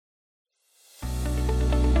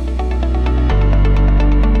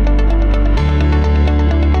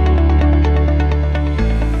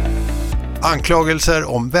Anklagelser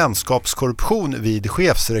om vänskapskorruption vid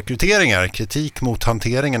chefsrekryteringar, kritik mot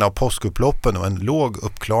hanteringen av påskupploppen och en låg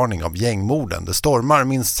uppklarning av gängmorden. Det stormar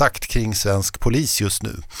minst sagt kring svensk polis just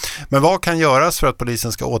nu. Men vad kan göras för att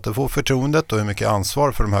polisen ska återfå förtroendet och hur mycket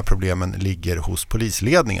ansvar för de här problemen ligger hos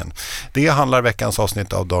polisledningen? Det handlar veckans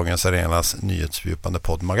avsnitt av Dagens Arenas nyhetsfördjupande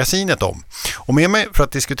podd Magasinet om. Och med mig för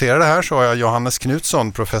att diskutera det här så har jag Johannes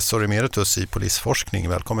Knutsson, professor emeritus i polisforskning.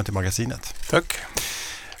 Välkommen till Magasinet. Tack.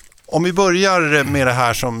 Om vi börjar med det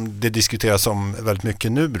här som det diskuteras om väldigt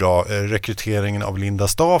mycket nu då, rekryteringen av Linda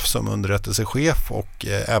Staaf som underrättelsechef och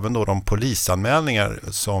även då de polisanmälningar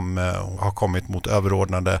som har kommit mot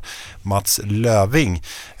överordnade Mats Löving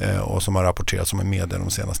och som har rapporterats om i media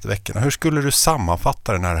de senaste veckorna. Hur skulle du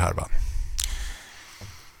sammanfatta den här härvan?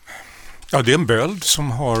 Ja, det är en böld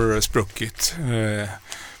som har spruckit.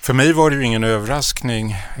 För mig var det ju ingen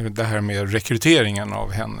överraskning det här med rekryteringen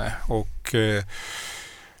av henne och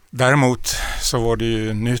däremot så var det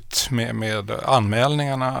ju nytt med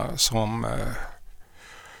anmälningarna som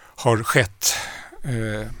har skett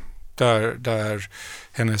där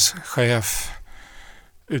hennes chef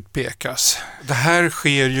utpekas. Det här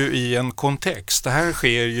sker ju i en kontext, det här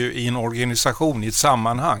sker ju i en organisation, i ett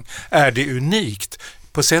sammanhang. Är det unikt?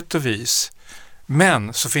 På sätt och vis.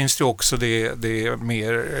 Men så finns det också det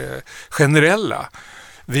mer generella.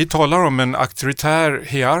 Vi talar om en auktoritär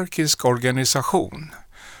hierarkisk organisation.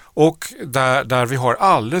 Och där vi har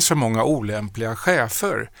alldeles för många olämpliga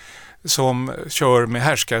chefer som kör med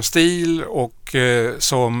härskarstil och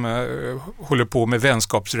som håller på med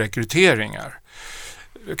vänskapsrekryteringar.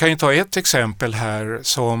 Jag kan ju ta ett exempel här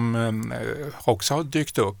som också har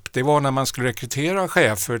dykt upp. Det var när man skulle rekrytera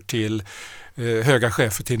höga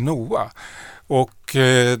chefer till NOA. Och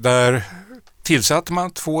där tillsatte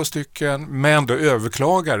man 2 stycken, men då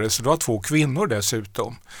överklagade, så det var 2 kvinnor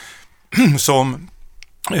dessutom, som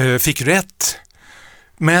fick rätt.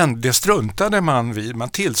 Men det struntade man vid, man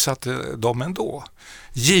tillsatte dem ändå.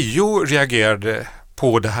 JO reagerade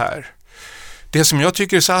på det här. Det som jag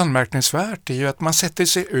tycker är så anmärkningsvärt är ju att man sätter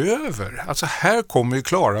sig över. Alltså här kommer ju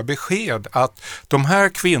klara besked att de här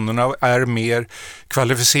kvinnorna är mer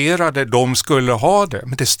kvalificerade, de skulle ha det,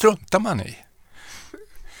 men det struntar man i.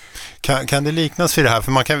 Kan det liknas vid det här?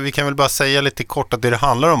 För vi kan väl bara säga lite kort att det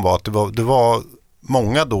handlar om var att det var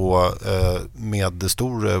många då med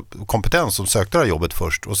stor kompetens som sökte det här jobbet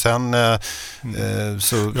först och sen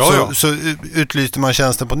så utlyste man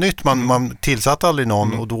tjänsten på nytt. Man tillsatte aldrig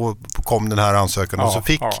någon och då kom den här ansökan och så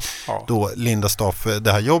fick då Linda Staaf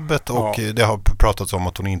det här jobbet och det har pratats om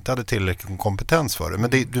att hon inte hade tillräcklig kompetens för det. Men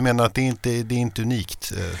du menar att det är inte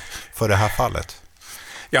unikt för det här fallet?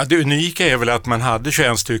 Ja, det unika är väl att man hade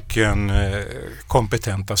 21 stycken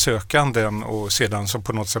kompetenta sökanden och sedan så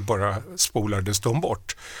på något sätt bara spolades de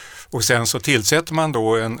bort. Och sen så tillsätter man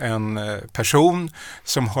då en person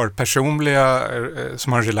som har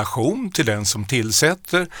som har en relation till den som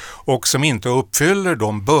tillsätter och som inte uppfyller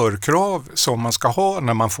de börkrav som man ska ha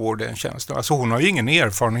när man får den tjänsten. Alltså hon har ju ingen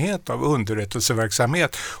erfarenhet av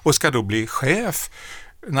underrättelseverksamhet och ska då bli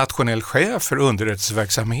nationell chef för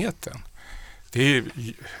underrättelseverksamheten. Det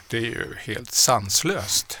är ju helt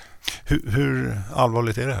sanslöst. Hur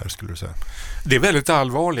allvarligt är det här skulle du säga? Det är väldigt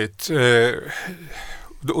allvarligt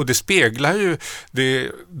och det speglar ju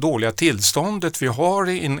det dåliga tillståndet vi har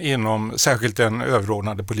inom särskilt den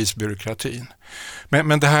överordnade polisbyråkratin.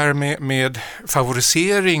 Men det här med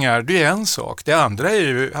favoriseringar, det är en sak. Det andra är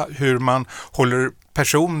ju hur man håller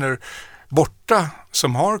personer borta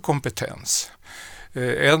som har kompetens.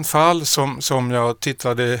 En fall som jag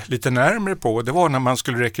tittade lite närmare på, det var när man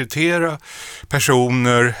skulle rekrytera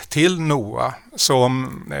personer till NOA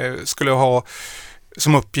som skulle ha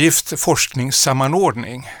som uppgift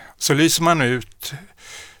forskningssammanordning. Så lyser man ut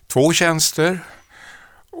 2 tjänster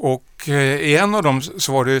och i en av dem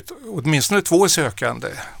så var det åtminstone 2 sökande.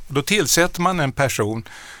 Och då tillsätter man en person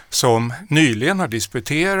som nyligen har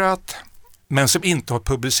disputerat men som inte har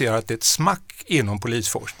publicerat ett smack inom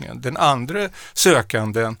polisforskningen. Den andra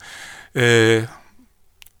sökanden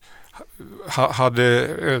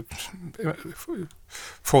hade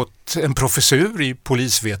fått en professur i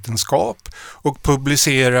polisvetenskap och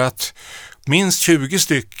publicerat minst 20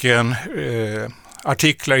 stycken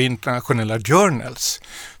artiklar i internationella journals.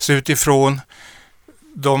 Så utifrån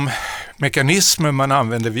de mekanismer man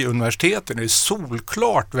använder vid universiteten är det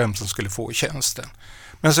solklart vem som skulle få tjänsten.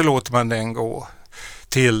 Men så låter man den gå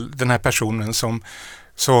till den här personen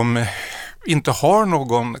som inte har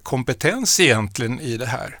någon kompetens egentligen i det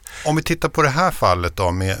här. Om vi tittar på det här fallet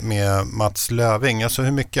då med Mats Löving, alltså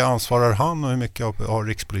hur mycket ansvarar han och hur mycket har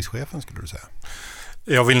rikspolischefen skulle du säga?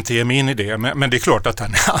 Jag vill inte ge mig in i det, men det är klart att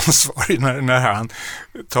han är ansvarig när han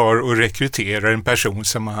tar och rekryterar en person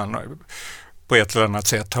som han på ett eller annat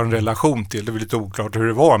sätt har en relation till. Det är lite oklart hur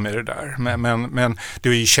det var med det där. Men det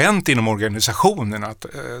är ju känt inom organisationen att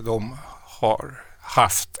de har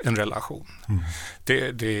haft en relation.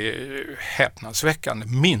 Det är häpnadsväckande,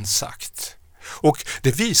 minst sagt. Och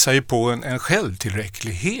det visar ju på en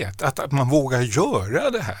självtillräcklighet, att man vågar göra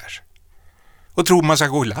det här. Och tror man ska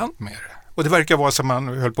gå i land med det. Och det verkar vara som man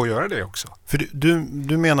höll på att göra det också. För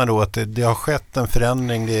du menar då att det har skett en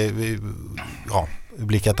förändring, vi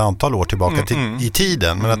blickar ett antal år tillbaka i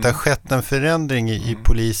tiden, men att det har skett en förändring i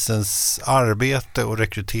polisens arbete och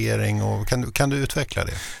rekrytering. Och kan du utveckla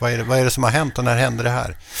det? Vad är det som har hänt och när hände det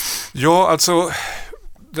här? Ja, alltså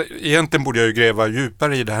egentligen borde jag ju gräva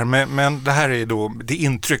djupare i det här, men det här är då det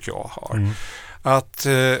intryck jag har. Att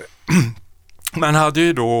man hade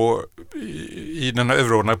ju då i den här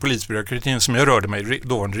överordnade polisbyråkratin som jag rörde mig i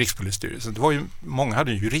då, Rikspolisstyrelsen, det var ju, många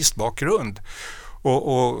hade en juristbakgrund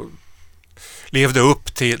och levde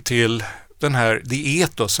upp till det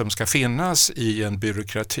etos som ska finnas i en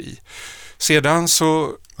byråkrati. Sedan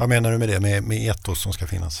så... Vad menar du med det, med etos som ska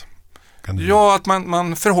finnas? Ja, att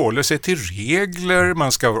man förhåller sig till regler,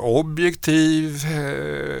 man ska vara objektiv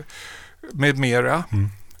med mera.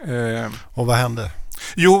 Och vad hände?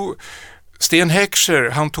 Jo, Sten Heckscher,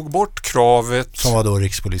 han tog bort kravet... Som var då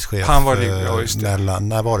rikspolischef. Han var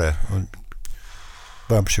när var det?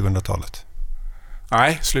 Början på 2000-talet?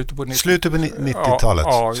 Nej, slutet på 90-talet.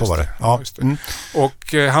 Ja, så var det. Ja.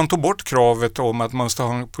 Och han tog bort kravet om att man måste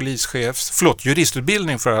ha en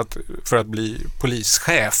juristutbildning för att bli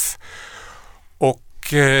polischef. Och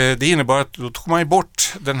det innebar att då tog man ju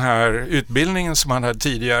bort den här utbildningen som man hade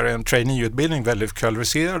tidigare, en traineeutbildning, väldigt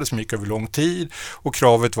kvalificerad som gick över lång tid, och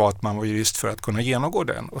kravet var att man var jurist för att kunna genomgå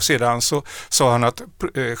den. Och sedan så sa han att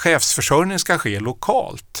chefsförsörjning ska ske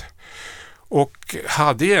lokalt. Och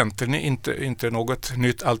hade egentligen inte något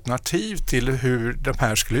nytt alternativ till hur de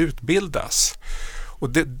här skulle utbildas. Och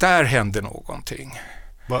där hände någonting.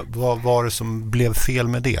 Vad var det som blev fel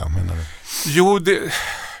med det, menar du? Jo,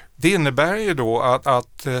 det innebär ju då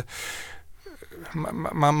att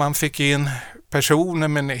man fick in personer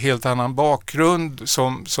med en helt annan bakgrund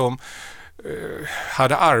som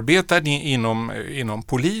hade arbetat inom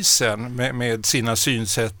polisen med sina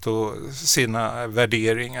synsätt och sina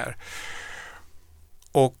värderingar.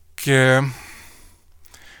 Och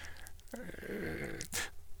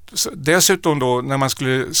dessutom då när man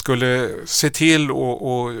skulle se till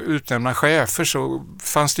och utnämna chefer, så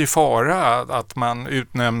fanns det ju fara att man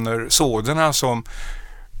utnämner sådana som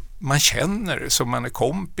man känner, som man är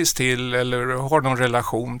kompis till eller har någon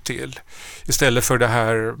relation till, istället för det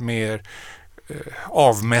här mer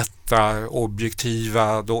avmätta,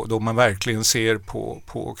 objektiva, då man verkligen ser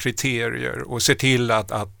på kriterier och ser till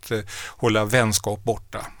att hålla vänskap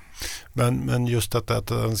borta. Men just att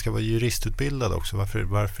den ska vara juristutbildad också,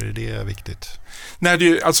 varför är det viktigt?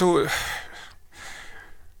 Nej, alltså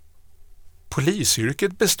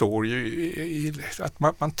polisyrket består ju i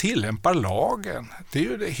att man tillämpar lagen. Det är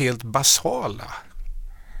ju det helt basala.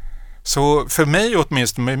 Så för mig,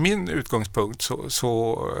 åtminstone med min utgångspunkt,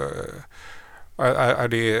 så är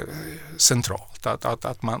det centralt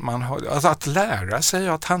att lära sig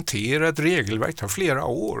att hantera ett regelverk tar flera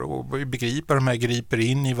år och begripa de här griper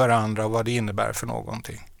in i varandra och vad det innebär för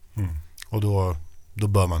någonting. Och då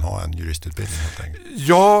bör man ha en juristutbildning helt enkelt.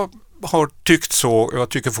 Jag har tyckt så och jag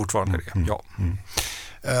tycker fortfarande det. Ja.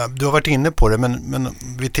 Du har varit inne på det, men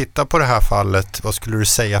vi tittar på det här fallet. Vad skulle du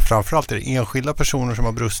säga framförallt? Är det enskilda personer som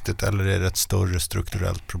har brustit eller är det ett större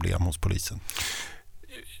strukturellt problem hos polisen?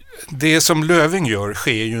 Det som Löfving gör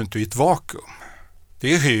sker ju inte i ett vakuum.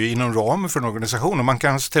 Det sker ju inom ramen för en organisation, och man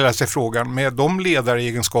kan ställa sig frågan, med de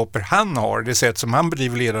ledaregenskaper han har, det sätt som han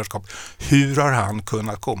bedriver ledarskap, hur har han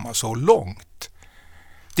kunnat komma så långt?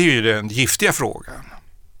 Det är ju den giftiga frågan.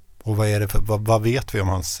 Och vad vet vi om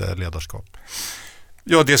hans ledarskap?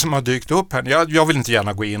 Ja, det som har dykt upp här. Jag vill inte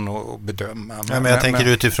gärna gå in och bedöma. Men jag tänker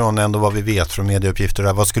utifrån ändå vad vi vet från medieuppgifter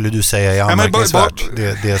där. Vad skulle du säga är anmärkningsvärt?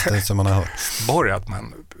 Det som man har hört. Bara att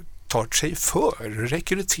man tar sig för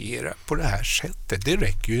rekrytera på det här sättet, det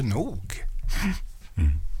räcker ju nog.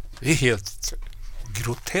 Det är helt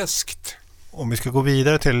groteskt. Om vi ska gå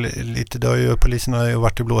vidare till lite, polisen har ju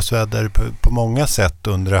varit i blåsväder på många sätt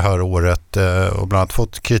under det här året och bland annat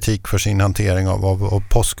fått kritik för sin hantering av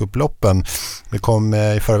påskupploppen. Det kom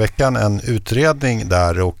i förra veckan en utredning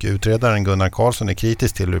där, och utredaren Gunnar Karlsson är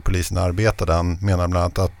kritisk till hur polisen arbetade. Han menar bland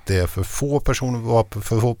annat att det är för få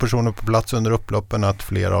personer på plats under upploppen, att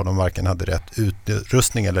flera av dem varken hade rätt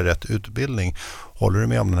utrustning eller rätt utbildning. Håller du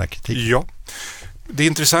med om den här kritiken? Ja. Det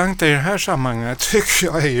intressanta i det här sammanhanget tycker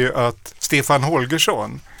jag är ju att Stefan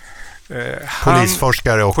Holgersson,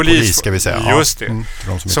 polisforskare och polis ska vi säga. Just det.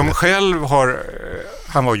 Som själv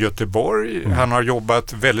han var i Göteborg, han har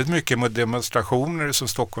jobbat väldigt mycket med demonstrationer som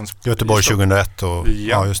Stockholms... Göteborg 2001 och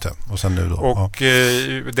ja just det. Och sen nu då. Och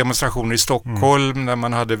demonstrationer i Stockholm när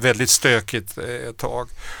man hade väldigt stökigt ett tag.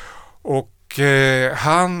 Och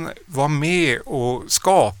han var med och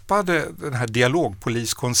skapade det här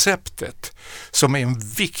dialogpoliskonceptet som är en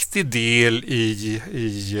viktig del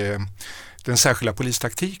i den särskilda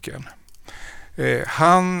polistaktiken.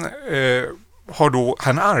 Han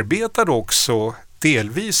arbetade också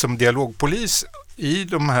delvis som dialogpolis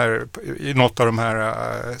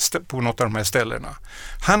på något av de här ställena.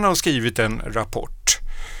 Han har skrivit en rapport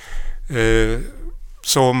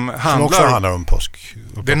som också handlar om påsk.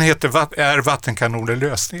 Den heter Är vattenkanoner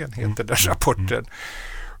lösningen? Heter den rapporten.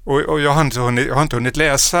 Och jag har inte hunnit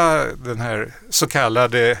läsa den här så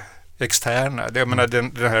kallade externa, jag menar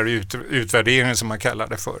den här utvärderingen som man kallar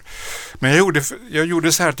det för. Men jag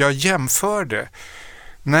gjorde så här att jag jämförde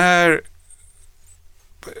när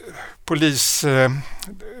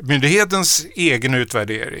polismyndighetens egen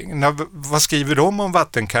utvärdering, vad skriver de om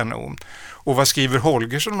vattenkanon och vad skriver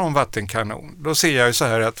Holgersson om vattenkanon? Då ser jag ju så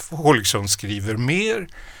här att Holgersson skriver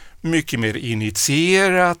mycket mer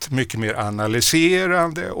initierat, mycket mer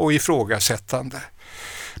analyserande och ifrågasättande.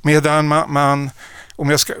 Medan man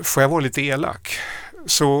får jag vara lite elak,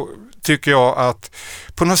 så tycker jag att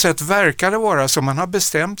på något sätt verkar det vara som man har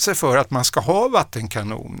bestämt sig för att man ska ha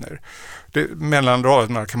vattenkanoner. Mellan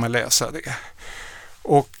raderna kan man läsa det.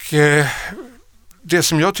 Och det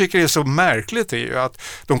som jag tycker är så märkligt är ju att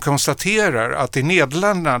de konstaterar att i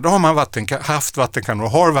Nederländerna då har man haft vattenkanoner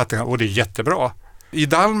och har vattenkanoner och det är jättebra. I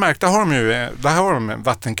Danmark där har de en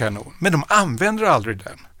vattenkanon, men de använder aldrig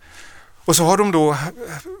den. Och så har de då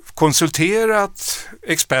konsulterat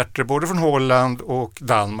experter både från Holland och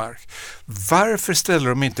Danmark. Varför ställer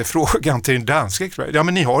de inte frågan till en dansk expert? Ja,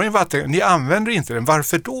 men ni har en vattenkanon, ni använder inte den.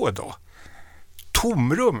 Varför då?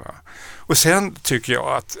 Tomrum. Va? Och sen tycker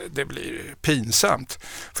jag att det blir pinsamt.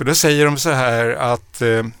 För då säger de så här att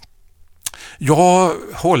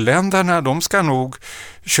holländarna de ska nog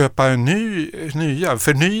köpa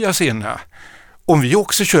förnya sina. Om vi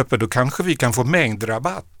också köper då kanske vi kan få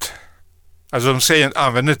mängdrabatt. Alltså de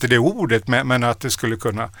använder inte det ordet men att det skulle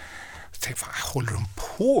kunna... Vad håller de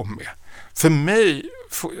på med? För mig,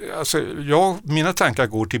 mina tankar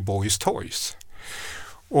går till Boys Toys.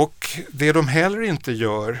 Och det de heller inte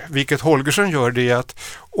gör, vilket Holgersson gör, det är att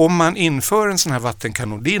om man inför en sån här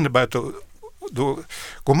vattenkanon, det innebär att då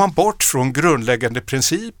går man bort från grundläggande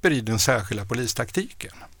principer i den särskilda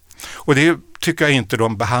polistaktiken. Och det tycker jag inte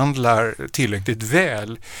de behandlar tillräckligt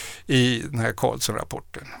väl i den här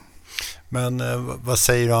Karlsson-rapporten. Men vad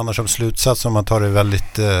säger du annars om slutsats om man tar det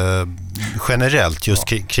väldigt generellt just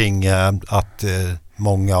kring att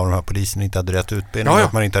många av de här poliserna inte hade rätt utbildning och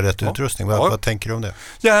att man inte hade rätt utrustning. Vad tänker du om det?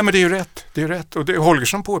 Ja, men det är ju rätt. Och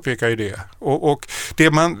Holgersson påpekar ju det. Och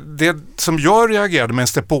det som jag reagerade medan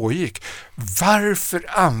det pågick, varför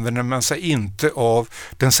använder man sig inte av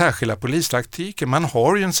den särskilda polistaktiken? Man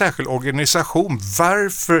har ju en särskild organisation.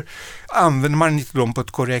 Varför använder man inte dem på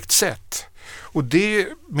ett korrekt sätt? Och det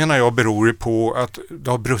menar jag beror på att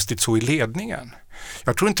det har brustit så i ledningen.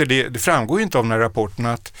 Jag tror inte det framgår ju inte av den här rapporten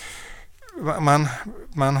att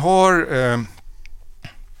man har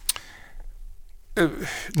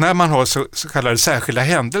när man har så kallade särskilda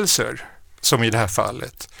händelser som i det här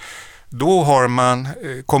fallet, då har man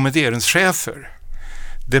kommenderingschefer.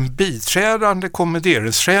 Den biträdande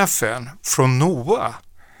kommenderingschefen från NOA,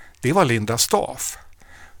 det var Linda Staff,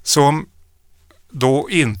 som då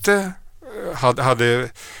inte hade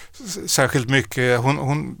särskilt mycket,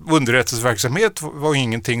 underrättelseverksamhet var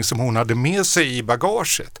ingenting som hon hade med sig i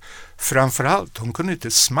bagaget. Framförallt, hon kunde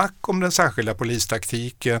inte snacka om den särskilda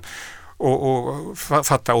polistaktiken och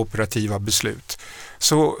fatta operativa beslut.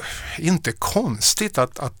 Så inte konstigt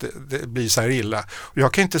att det blir så här illa.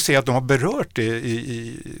 Jag kan inte se att de har berört det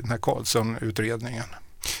i den här Karlsson-utredningen.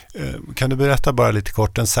 Kan du berätta bara lite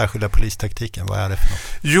kort den särskilda polistaktiken? Vad är det för något?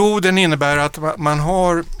 Jo, den innebär att man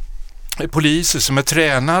har poliser som är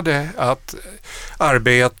tränade att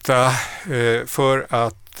arbeta för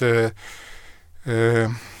att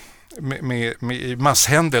med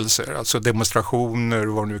masshändelser, alltså demonstrationer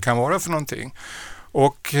och vad det nu kan vara för någonting.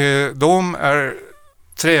 Och de är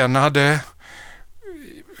tränade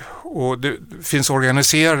och det finns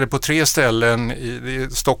organiserade på 3 ställen i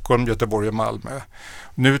Stockholm, Göteborg och Malmö.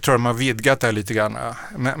 Nu tror jag man vidgat det lite grann.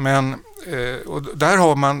 Men och där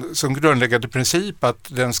har man som grundläggande princip att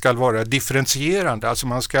den ska vara differentierande. Alltså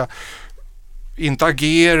man ska inte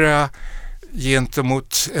agera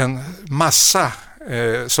gentemot en massa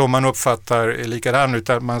som man uppfattar är likadan,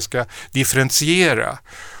 utan man ska differentiera.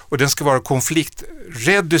 Och den ska vara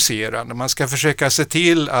konfliktreducerande. Man ska försöka se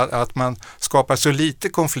till att man skapar så lite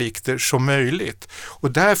konflikter som möjligt.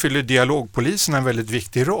 Och där fyller dialogpolisen en väldigt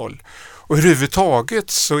viktig roll. Och överhuvudtaget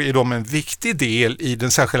så är de en viktig del i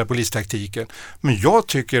den särskilda polistaktiken. Men jag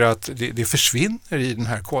tycker att det försvinner i den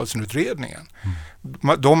här Carlsson-utredningen.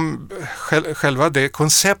 Själva det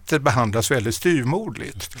konceptet behandlas väldigt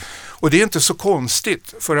styvmoderligt. Och det är inte så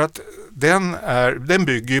konstigt, för att den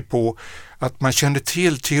bygger ju på att man känner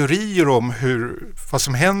till teorier om vad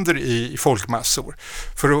som händer i folkmassor.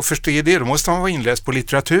 För att förstå det då måste man vara inläst på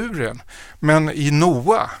litteraturen. Men i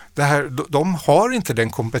NOA, de har inte den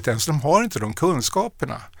kompetensen, de har inte de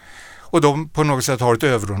kunskaperna. Och de på något sätt har ett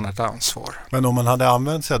överordnat ansvar. Men om man hade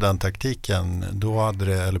använt sig av den taktiken, då hade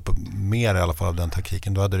det, eller mer i alla fall av den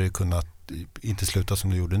taktiken, då hade det kunnat inte sluta som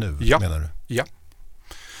det gjorde nu, menar du? Ja.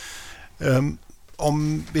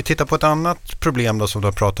 Om vi tittar på ett annat problem då, som du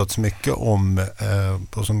har pratat så mycket om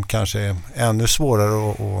och som kanske är ännu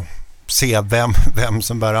svårare att se vem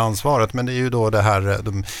som bär ansvaret, men det är ju då det här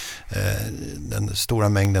den stora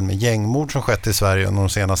mängden med gängmord som skett i Sverige under de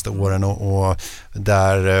senaste åren och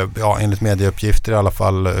där enligt medieuppgifter i alla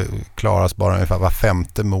fall klaras bara ungefär var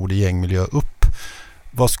 5:e mord i gängmiljö upp.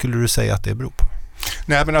 Vad skulle du säga att det beror på?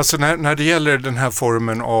 Nej, men alltså när det gäller den här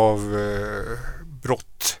formen av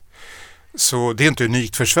brott, så det är inte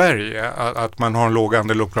unikt för Sverige att man har en låg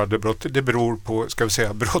andel uppklarade brott. Det beror på, ska vi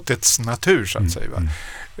säga, brottets natur så att säga.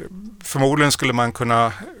 Förmodligen skulle man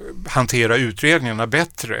kunna hantera utredningarna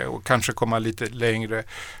bättre och kanske komma lite längre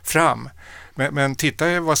fram. Men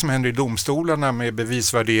titta vad som händer i domstolarna med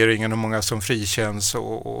bevisvärderingen och många som frikänns.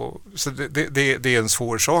 Så det är en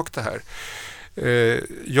svår sak det här.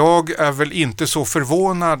 Jag är väl inte så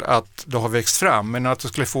förvånad att det har växt fram, men att det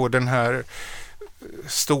skulle få den här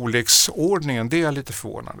storleksordningen, det är jag lite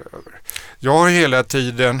förvånad över. Jag har hela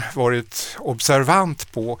tiden varit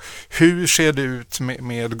observant på hur ser det ut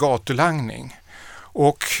med gatulangning.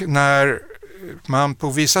 Och när man på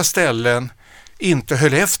vissa ställen inte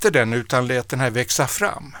höll efter den utan lät den här växa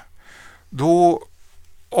fram, då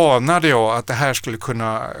anade jag att det här skulle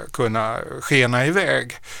kunna skena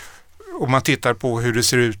iväg. Om man tittar på hur det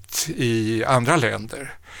ser ut i andra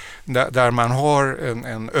länder där man har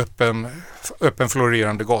en öppen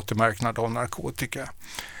florerande gatumarknad av narkotika.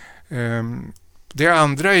 Det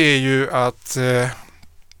andra är ju att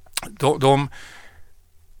de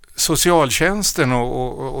socialtjänsten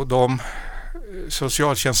och de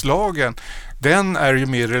socialtjänstlagen, den är ju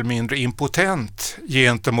mer eller mindre impotent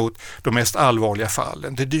gentemot de mest allvarliga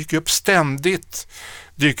fallen. Det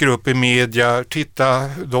dyker upp i media, titta,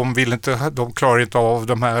 de klarar inte av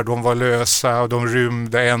de här, de var lösa och de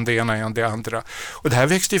rymde en det ena, en det andra. Och det här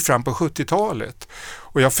växte ju fram på 70-talet.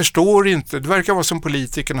 Och jag förstår inte, det verkar vara som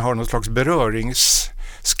politikerna har någon slags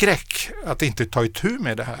beröringsskräck att inte ta itu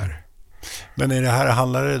med det här. Men i det här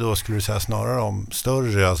handlar det då, skulle du säga, snarare om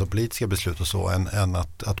större, alltså politiska beslut och så, än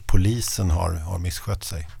att polisen har misskött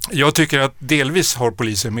sig? Jag tycker att delvis har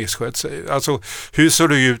polisen misskött sig. Alltså, hur såg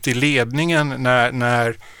det ut i ledningen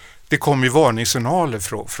när det kom ju varningssignaler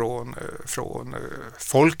från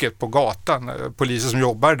folket på gatan, poliser som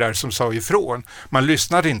jobbar där som sa ifrån. Man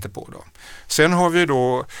lyssnade inte på dem. Sen har vi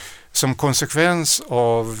då som konsekvens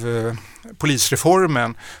av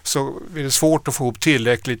polisreformen så är det svårt att få ihop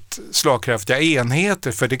tillräckligt slagkraftiga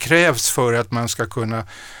enheter, för det krävs för att man ska kunna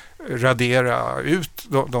radera ut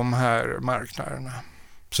de här marknaderna.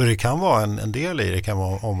 Så det kan vara en del i det, kan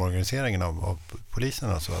vara omorganiseringen av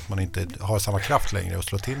polisen, alltså att man inte har samma kraft längre att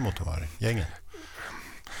slå till mot de här gängen?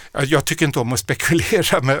 Jag tycker inte om att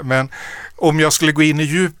spekulera, men om jag skulle gå in i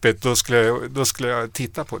djupet då skulle jag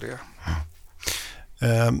titta på det.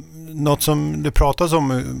 Något som det pratas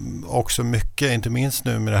om också mycket, inte minst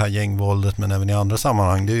nu med det här gängvåldet men även i andra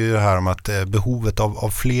sammanhang, det är ju det här om att behovet av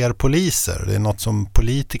fler poliser. Det är något som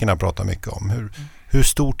politikerna pratar mycket om. Hur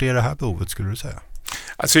stort är det här behovet, skulle du säga?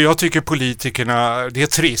 Alltså jag tycker det är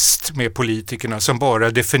trist med politikerna som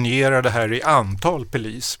bara definierar det här i antal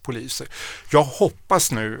poliser. Jag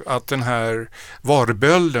hoppas nu att den här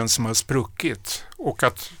varbölden som har spruckit och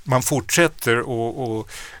att man fortsätter att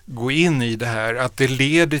gå in i det här, att det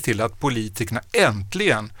leder till att politikerna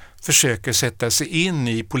äntligen försöker sätta sig in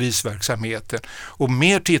i polisverksamheten och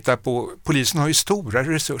mer titta på, polisen har ju stora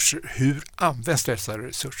resurser, hur används dessa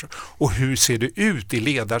resurser och hur ser det ut i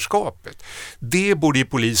ledarskapet? Det borde ju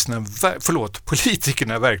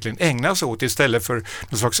politikerna verkligen ägna sig åt istället för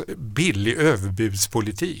någon slags billig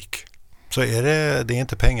överbudspolitik. Så det är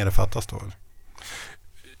inte pengar det fattas då?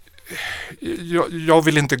 jag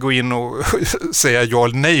vill inte gå in och säga ja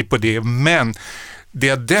eller nej på det, men det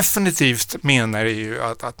jag definitivt menar är ju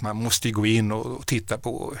att man måste gå in och titta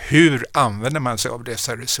på hur använder man sig av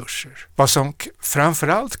dessa resurser. Vad som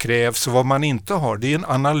framförallt krävs och vad man inte har, det är en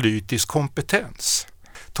analytisk kompetens.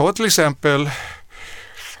 Ta till exempel,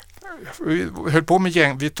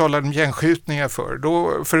 vi talade om gängskjutningar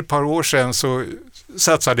för ett par år sedan så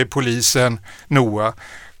satsade polisen NOA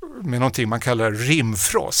med någonting man kallar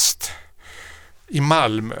rimfrost i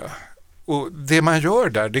Malmö. Och det man gör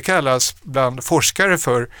där, det kallas bland forskare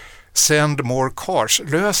för send more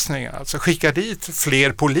cars-lösningar. Alltså skicka dit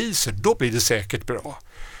fler poliser, då blir det säkert bra.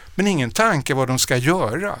 Men ingen tanke vad de ska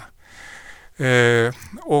göra.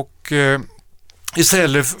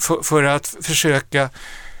 Istället för att försöka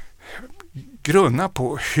grunna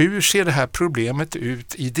på hur ser det här problemet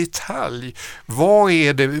ut i detalj.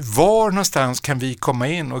 Var någonstans kan vi komma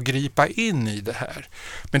in och gripa in i det här?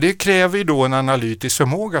 Men det kräver ju då en analytisk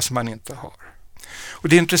förmåga som man inte har. Och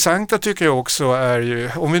det intressanta tycker jag också är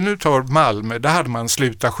ju, om vi nu tar Malmö, där hade man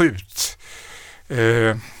sluta skjut.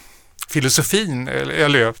 Filosofin,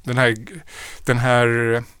 eller den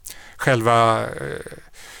här själva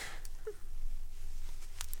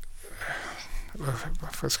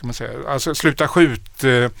vad ska man säga, alltså sluta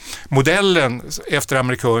skjut-modellen efter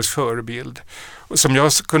amerikansk förebild. Som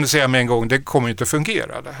jag kunde säga med en gång, det kommer inte att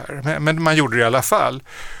fungera det här. Men man gjorde det i alla fall.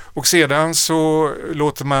 Och sedan så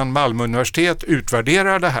låter man Malmö universitet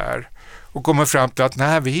utvärdera det här och kommer fram till att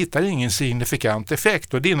nej, vi hittar ingen signifikant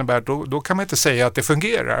effekt, och det innebär att då kan man inte säga att det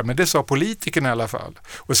fungerar, men det sa politikerna i alla fall.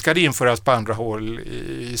 Och ska det införas på andra håll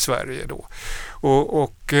i Sverige då.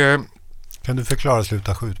 Kan du förklara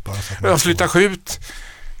sluta skjut bara? Ja, sluta skjut.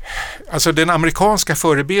 Alltså den amerikanska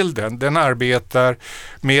förebilden, den arbetar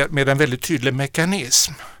med en väldigt tydlig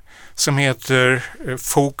mekanism som heter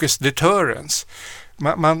focus deterrence.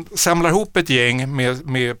 Man samlar ihop ett gäng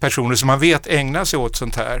med personer som man vet ägnar sig åt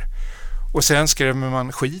sånt här. Och sen skrämmer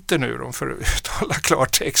man skiten ur dem, för att tala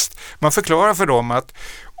klartext. Man förklarar för dem att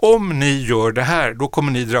om ni gör det här, då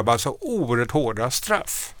kommer ni drabbas av oerhört hårda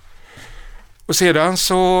straff. Och sedan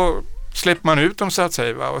så släpper man ut dem så att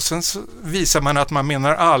säga, och sen så visar man att man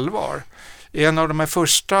menar allvar. I en av de här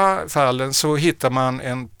första fallen så hittar man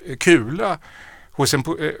en kula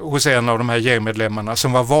hos en av de här gängmedlemmarna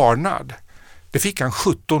som var varnad. Det fick han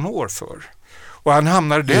 17 år för. Och han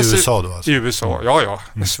hamnade i USA då alltså? I USA, ja.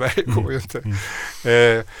 Sverige går ju inte.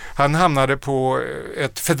 Han hamnade på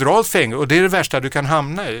ett federalt fängelse, och det är det värsta du kan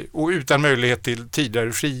hamna i, och utan möjlighet till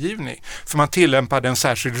tidigare frigivning. För man tillämpade en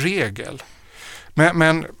särskild regel.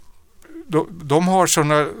 Men de har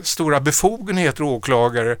sådana stora befogenheter,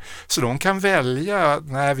 åklagare, så de kan välja,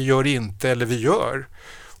 nej vi gör inte eller vi gör.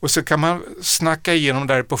 Och så kan man snacka igenom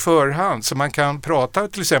där på förhand, så man kan prata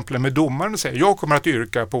till exempel med domaren och säga, jag kommer att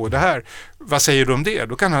yrka på det här. Vad säger du om det?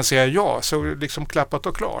 Då kan han säga ja, så liksom klappat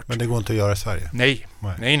och klart. Men det går inte att göra i Sverige? Nej.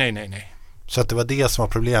 Så att det var det som var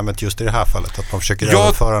problemet just i det här fallet, att man försöker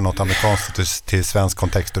överföra något amerikanskt till svensk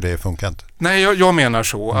kontext, och det funkar inte? Nej, jag menar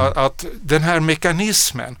så att den här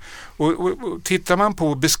mekanismen, och tittar man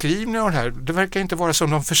på beskrivningen av det här, det verkar inte vara som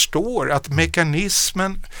de förstår att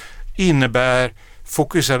mekanismen innebär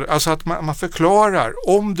fokuserad, alltså att man förklarar,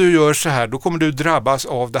 om du gör så här, då kommer du drabbas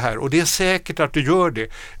av det här, och det är säkert att du gör det.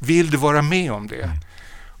 Vill du vara med om det?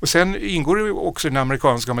 Och sen ingår det också i den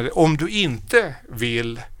amerikanska, om du inte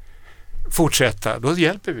vill fortsätta, då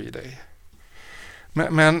hjälper vi dig.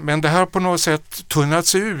 Men det här har på något sätt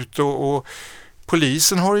tunnats ut, och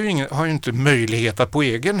polisen har ju inte möjlighet att på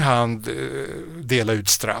egen hand dela ut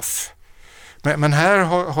straff. Men här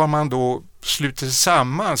har man då slutit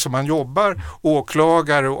samman, så man jobbar,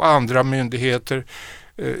 åklagare och andra myndigheter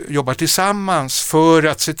jobbar tillsammans för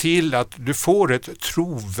att se till att du får ett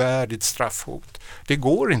trovärdigt straffhot. Det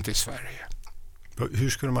går inte i Sverige. Hur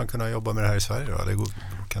skulle man kunna jobba med det här i Sverige då?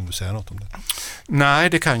 Kan du säga något om det? Nej,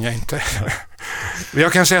 det kan jag inte.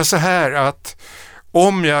 Jag kan säga så här, att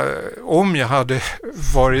om jag hade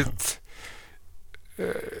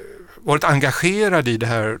varit engagerad i det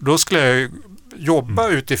här, då skulle jag jobba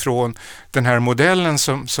utifrån den här modellen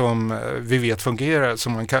som vi vet fungerar,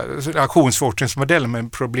 som man kallar aktionsforskningsmodellen,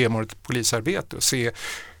 med problemorienterat polisarbete, och se,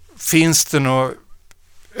 finns det några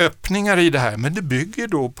öppningar i det här? Men det bygger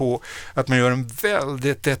då på att man gör en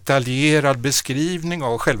väldigt detaljerad beskrivning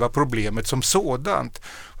av själva problemet som sådant.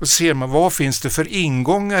 Och ser man, vad finns det för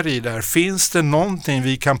ingångar i det här? Finns det någonting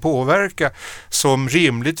vi kan påverka som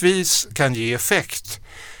rimligtvis kan ge effekt?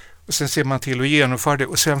 Och sen ser man till att genomföra det,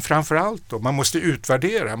 och sen framförallt då, man måste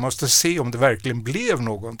utvärdera, man måste se om det verkligen blev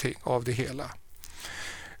någonting av det hela.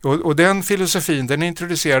 Och den filosofin, den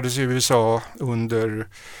introducerades i USA under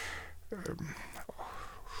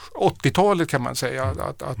 80-talet kan man säga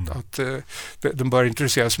att den börjar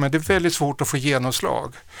intresseras, men det är väldigt svårt att få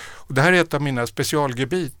genomslag. Och det här är ett av mina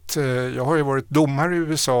specialgebit. Jag har ju varit domare i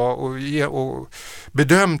USA och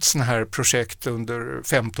bedömt sådana här projekt under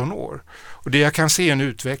 15 år. Och det jag kan se är en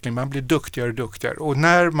utveckling, man blir duktigare och duktigare. Och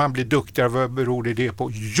när man blir duktigare, vad beror det på?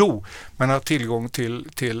 Jo, man har tillgång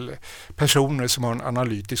till personer som har en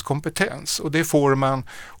analytisk kompetens. Och det får man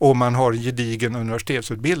om man har en gedigen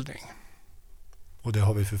universitetsutbildning. Och det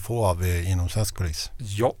har vi för få av inom svensk polis?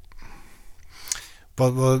 Ja.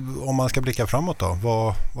 Om man ska blicka framåt då,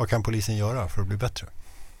 vad kan polisen göra för att bli bättre?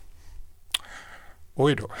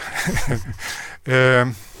 Oj då.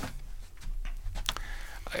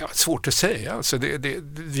 Svårt att säga. Alltså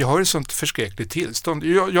vi har ett sånt förskräckligt tillstånd.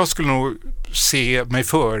 Jag skulle nog se mig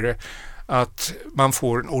före att man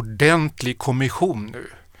får en ordentlig kommission nu.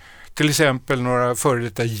 Till exempel några före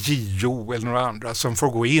detta JO eller några andra som får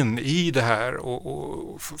gå in i det här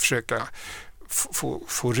och försöka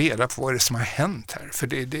få reda på vad det är som har hänt här. För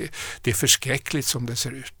det är förskräckligt som det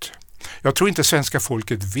ser ut. Jag tror inte svenska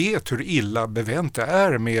folket vet hur illa bevänt det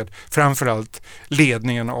är med framförallt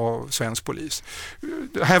ledningen av svensk polis.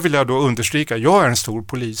 Här vill jag då understryka, jag är en stor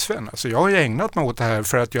polisvän. Alltså jag har ägnat mig åt det här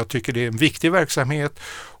för att jag tycker det är en viktig verksamhet,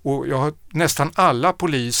 och jag har nästan alla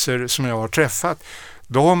poliser som jag har träffat,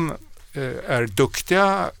 de är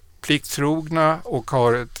duktiga, plikttrogna och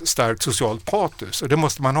har ett starkt socialt patos, och det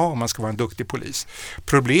måste man ha om man ska vara en duktig polis.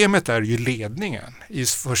 Problemet är ju ledningen i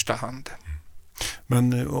första hand.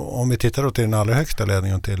 Men om vi tittar då till den allra högsta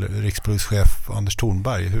ledningen, till rikspolischef Anders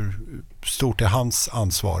Thornberg, hur stort är hans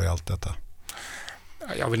ansvar i allt detta?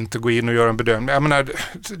 Jag vill inte gå in och göra en bedömning. Jag menar,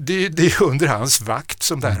 det är under hans vakt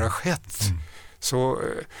som det här har skett. Så,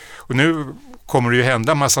 och nu kommer det ju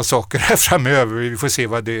hända massa saker här framöver. Vi får se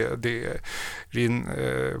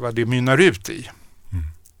vad det mynnar ut i.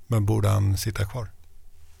 Men borde han sitta kvar?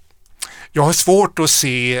 Jag har svårt att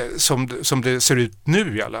se som det ser ut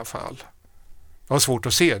nu i alla fall. Jag har svårt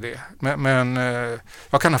att se det. Men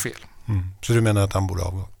jag kan ha fel. Så du menar att han borde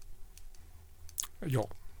avgå? Ja.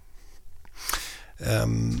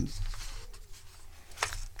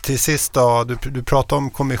 Till sist då, du pratar om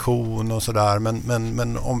kommission och sådär,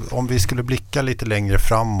 men om vi skulle blicka lite längre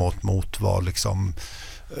framåt mot vad liksom,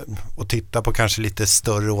 och titta på kanske lite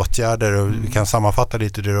större åtgärder, och vi kan sammanfatta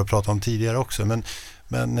lite det du har pratat om tidigare också, men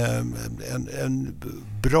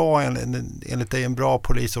enligt dig en bra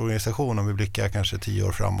polisorganisation, om vi blickar kanske 10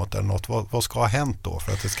 år framåt eller något, vad ska ha hänt då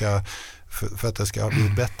för att det ska ha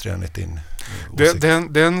blivit bättre enligt din åsikt?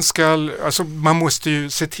 Den ska, alltså man måste ju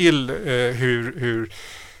se till hur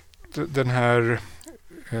den här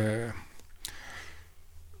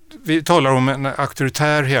vi talar om en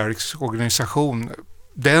auktoritär hierarkisk organisation.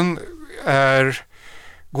 Den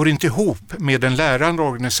går inte ihop med en lärande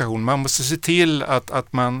organisation. Man måste se till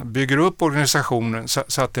att man bygger upp organisationen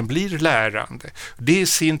så att den blir lärande. Det i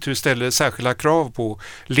sin tur ställer särskilda krav på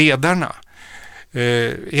ledarna.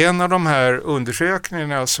 En av de här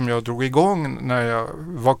undersökningarna som jag drog igång när jag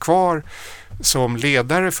var kvar som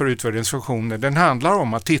ledare för utvärderingsfunktioner, den handlar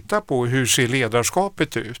om att titta på hur ser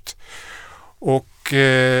ledarskapet ut. Och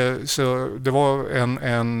så det var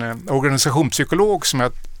en organisationspsykolog som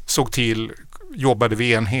jag såg till jobbade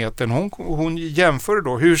vid enheten. Hon jämför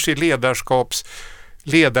då hur ser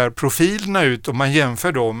ledarprofilerna ut om man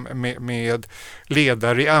jämför dem med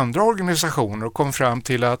ledare i andra organisationer, och kom fram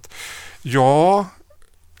till att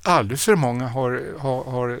alldeles för många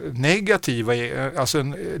har en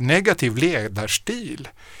negativ ledarstil.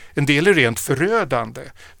 En del är rent förödande.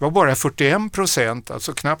 Det var bara 41%,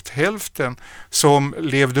 alltså knappt hälften, som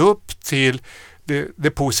levde upp till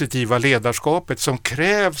det positiva ledarskapet som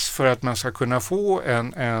krävs för att man ska kunna få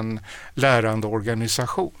en lärande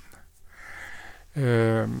organisation.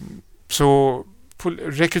 Så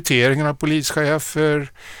rekryteringen av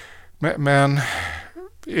polischefer, men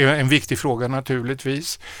är en viktig fråga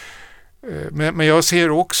naturligtvis. Men jag ser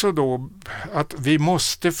också då att vi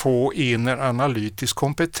måste få in en analytisk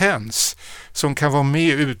kompetens som kan vara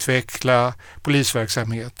med och utveckla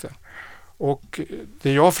polisverksamheten. Och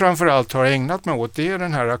det jag framförallt har ägnat mig åt, det är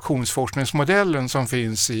den här aktionsforskningsmodellen som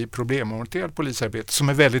finns i problemorienterat polisarbete, som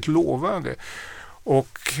är väldigt lovande.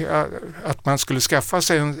 Och att man skulle skaffa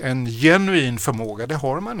sig en genuin förmåga, det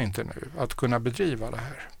har man inte nu, att kunna bedriva det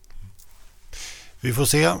här. Vi får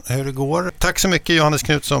se hur det går. Tack så mycket Johannes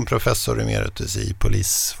Knutsson, professor emeritus i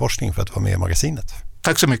polisforskning, för att vara med i magasinet.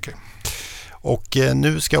 Tack så mycket. Och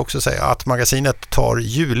nu ska jag också säga att magasinet tar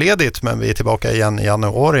julledigt, men vi är tillbaka igen i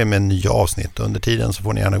januari med nya avsnitt. Under tiden så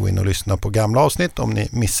får ni gärna gå in och lyssna på gamla avsnitt om ni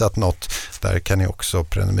missat något. Där kan ni också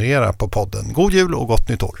prenumerera på podden. God jul och gott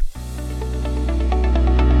nytt år!